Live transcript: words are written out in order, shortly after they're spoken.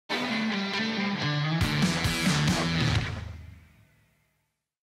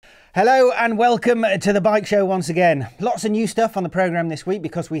Hello and welcome to the Bike Show once again. Lots of new stuff on the programme this week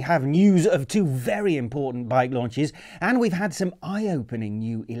because we have news of two very important bike launches, and we've had some eye-opening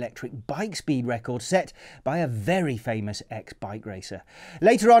new electric bike speed records set by a very famous ex-bike racer.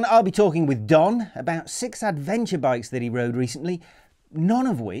 Later on I'll be talking with Don about 6 adventure bikes that he rode recently, none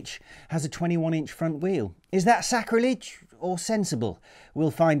of which has a 21-inch front wheel. Is that sacrilege or sensible?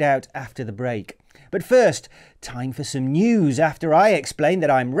 We'll find out after the break. But first, time for some news after I explain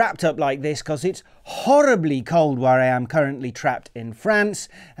that I'm wrapped up like this because it's horribly cold where I am currently trapped in France,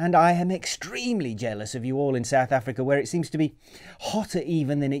 and I am extremely jealous of you all in South Africa where it seems to be hotter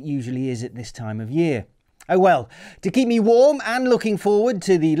even than it usually is at this time of year. Oh well, to keep me warm and looking forward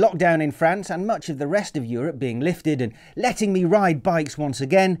to the lockdown in France and much of the rest of Europe being lifted and letting me ride bikes once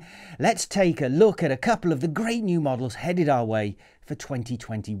again, let's take a look at a couple of the great new models headed our way for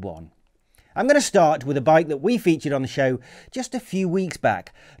 2021. I'm going to start with a bike that we featured on the show just a few weeks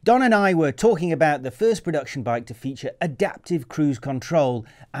back. Don and I were talking about the first production bike to feature adaptive cruise control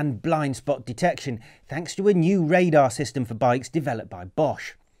and blind spot detection thanks to a new radar system for bikes developed by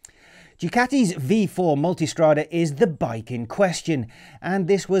Bosch. Ducati's V4 Multistrada is the bike in question, and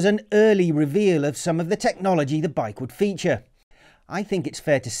this was an early reveal of some of the technology the bike would feature. I think it's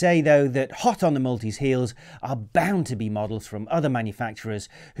fair to say though that hot on the Multi's heels are bound to be models from other manufacturers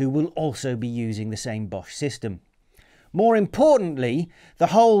who will also be using the same Bosch system. More importantly, the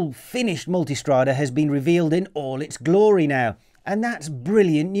whole finished Multistrada has been revealed in all its glory now, and that's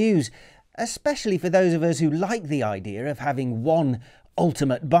brilliant news, especially for those of us who like the idea of having one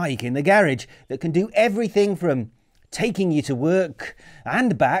ultimate bike in the garage that can do everything from taking you to work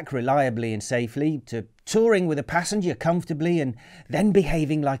and back reliably and safely, to touring with a passenger comfortably and then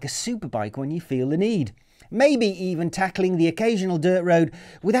behaving like a superbike when you feel the need. Maybe even tackling the occasional dirt road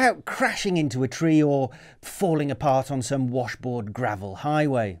without crashing into a tree or falling apart on some washboard gravel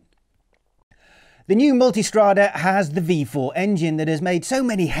highway. The new Multistrada has the V4 engine that has made so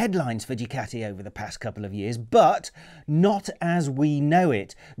many headlines for Ducati over the past couple of years, but not as we know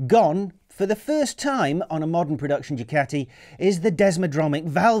it. Gone for the first time on a modern production Ducati is the desmodromic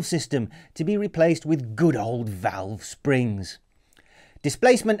valve system, to be replaced with good old valve springs.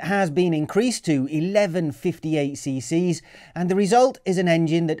 Displacement has been increased to 1158 cc's, and the result is an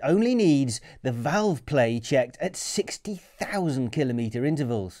engine that only needs the valve play checked at 60,000 kilometre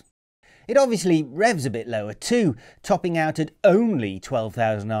intervals. It obviously revs a bit lower too, topping out at only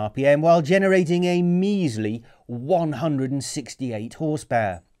 12,000 RPM while generating a measly 168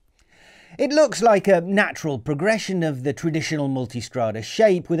 horsepower. It looks like a natural progression of the traditional Multistrada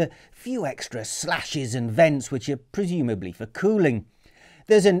shape, with a few extra slashes and vents which are presumably for cooling.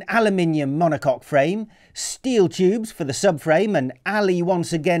 There's an aluminium monocoque frame, steel tubes for the subframe, and alley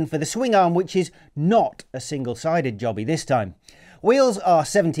once again for the swing arm, which is not a single-sided jobby this time. Wheels are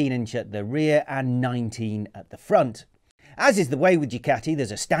 17-inch at the rear and 19 at the front. As is the way with Ducati,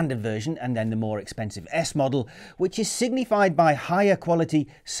 there's a standard version and then the more expensive S model, which is signified by higher quality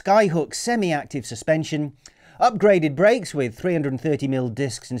Skyhook semi-active suspension, upgraded brakes with 330mm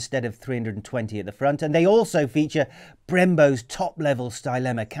discs instead of 320 at the front, and they also feature Brembo's top-level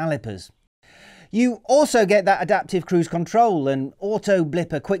Stylema calipers. You also get that adaptive cruise control, an auto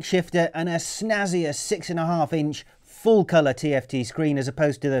blipper quick shifter, and a snazzier 6.5-inch full-colour TFT screen as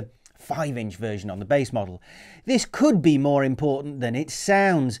opposed to the 5-inch version on the base model. This could be more important than it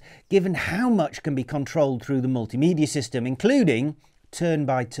sounds, given how much can be controlled through the multimedia system, including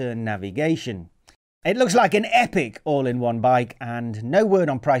turn-by-turn navigation. It looks like an epic all-in-one bike, and no word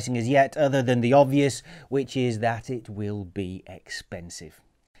on pricing as yet other than the obvious, which is that it will be expensive.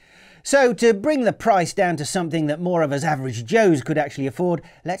 So to bring the price down to something that more of us average Joes could actually afford,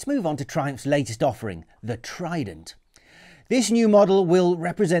 let's move on to Triumph's latest offering, the Trident. This new model will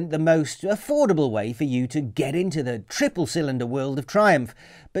represent the most affordable way for you to get into the triple-cylinder world of Triumph,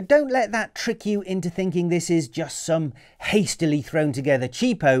 but don't let that trick you into thinking this is just some hastily thrown together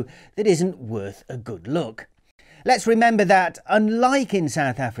cheapo that isn't worth a good look. Let's remember that, unlike in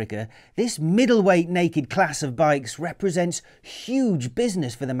South Africa, this middleweight naked class of bikes represents huge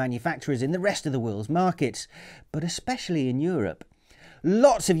business for the manufacturers in the rest of the world's markets, but especially in Europe.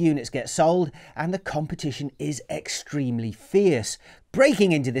 Lots of units get sold and the competition is extremely fierce.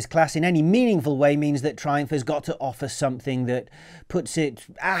 Breaking into this class in any meaningful way means that Triumph has got to offer something that puts it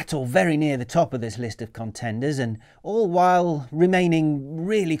at or very near the top of this list of contenders, and all while remaining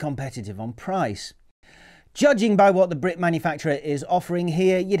really competitive on price. Judging by what the Brit manufacturer is offering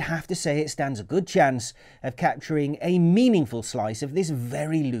here, you'd have to say it stands a good chance of capturing a meaningful slice of this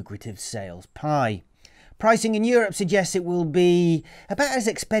very lucrative sales pie. Pricing in Europe suggests it will be about as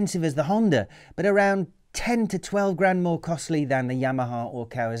expensive as the Honda, but around 10 to 12 grand more costly than the Yamaha or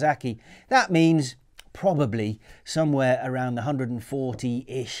Kawasaki. That means probably somewhere around the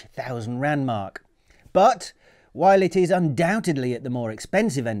 140-ish thousand rand mark. But while it is undoubtedly at the more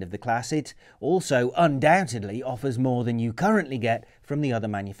expensive end of the class, it also undoubtedly offers more than you currently get from the other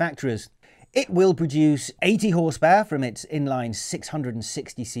manufacturers. It will produce 80 horsepower from its inline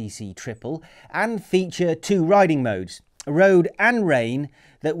 660cc triple and feature 2 riding modes, road and rain,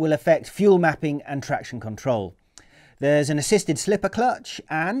 that will affect fuel mapping and traction control. There's an assisted slipper clutch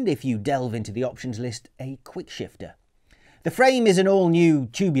and, if you delve into the options list, a quick shifter. The frame is an all-new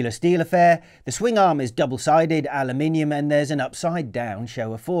tubular steel affair, the swing arm is double-sided aluminium, and there's an upside-down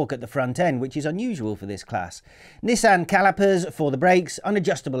Showa fork at the front end, which is unusual for this class. Nissan calipers for the brakes,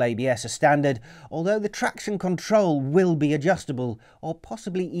 unadjustable ABS are standard, although the traction control will be adjustable or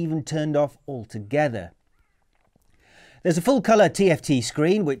possibly even turned off altogether. There's a full-colour TFT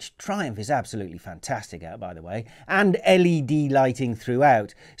screen, which Triumph is absolutely fantastic at, by the way, and LED lighting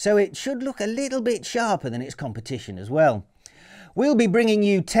throughout, so it should look a little bit sharper than its competition as well. We'll be bringing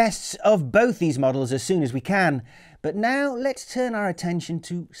you tests of both these models as soon as we can, but now let's turn our attention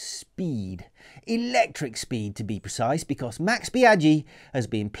to speed. Electric speed, to be precise, because Max Biaggi has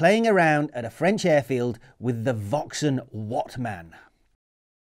been playing around at a French airfield with the Voxen Wattman.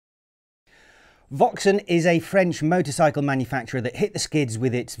 Voxen is a French motorcycle manufacturer that hit the skids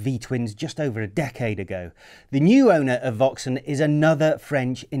with its V-twins just over a decade ago. The new owner of Voxen is another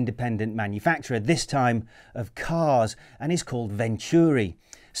French independent manufacturer, this time of cars, and is called Venturi.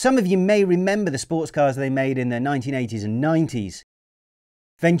 Some of you may remember the sports cars they made in the 1980s and 90s.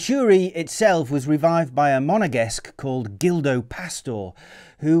 Venturi itself was revived by a monegasque called Gildo Pastor,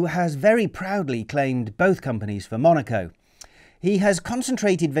 who has very proudly claimed both companies for Monaco. He has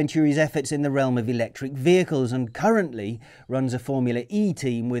concentrated Venturi's efforts in the realm of electric vehicles and currently runs a Formula E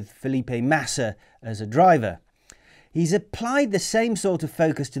team with Felipe Massa as a driver. He's applied the same sort of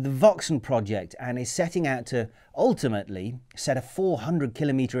focus to the Voxen project and is setting out to ultimately set a 400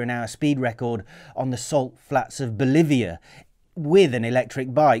 km/h speed record on the salt flats of Bolivia with an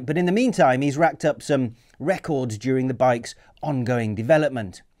electric bike. But in the meantime, he's racked up some records during the bike's ongoing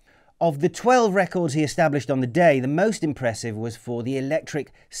development. Of the 12 records he established on the day, the most impressive was for the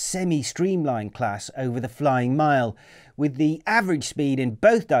electric semi-streamline class over the flying mile, with the average speed in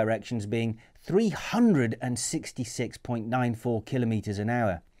both directions being 366.94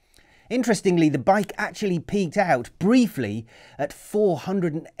 km/h. Interestingly, the bike actually peaked out briefly at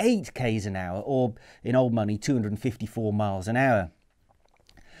 408 km/h, or in old money 254 miles an hour.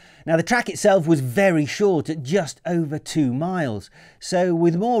 Now, the track itself was very short at just over 2 miles, so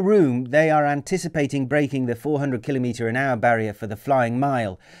with more room they are anticipating breaking the 400 km/h barrier for the flying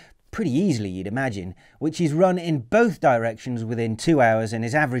mile pretty easily, you'd imagine, which is run in both directions within 2 hours and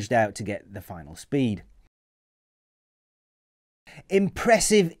is averaged out to get the final speed.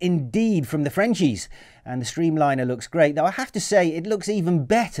 Impressive indeed from the Frenchies, and the Streamliner looks great, though I have to say it looks even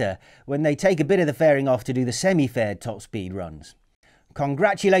better when they take a bit of the fairing off to do the semi-faired top speed runs.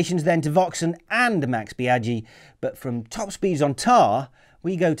 Congratulations then to Voxen and Max Biaggi, but from top speeds on tar,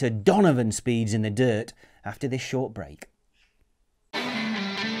 we go to Donovan speeds in the dirt after this short break.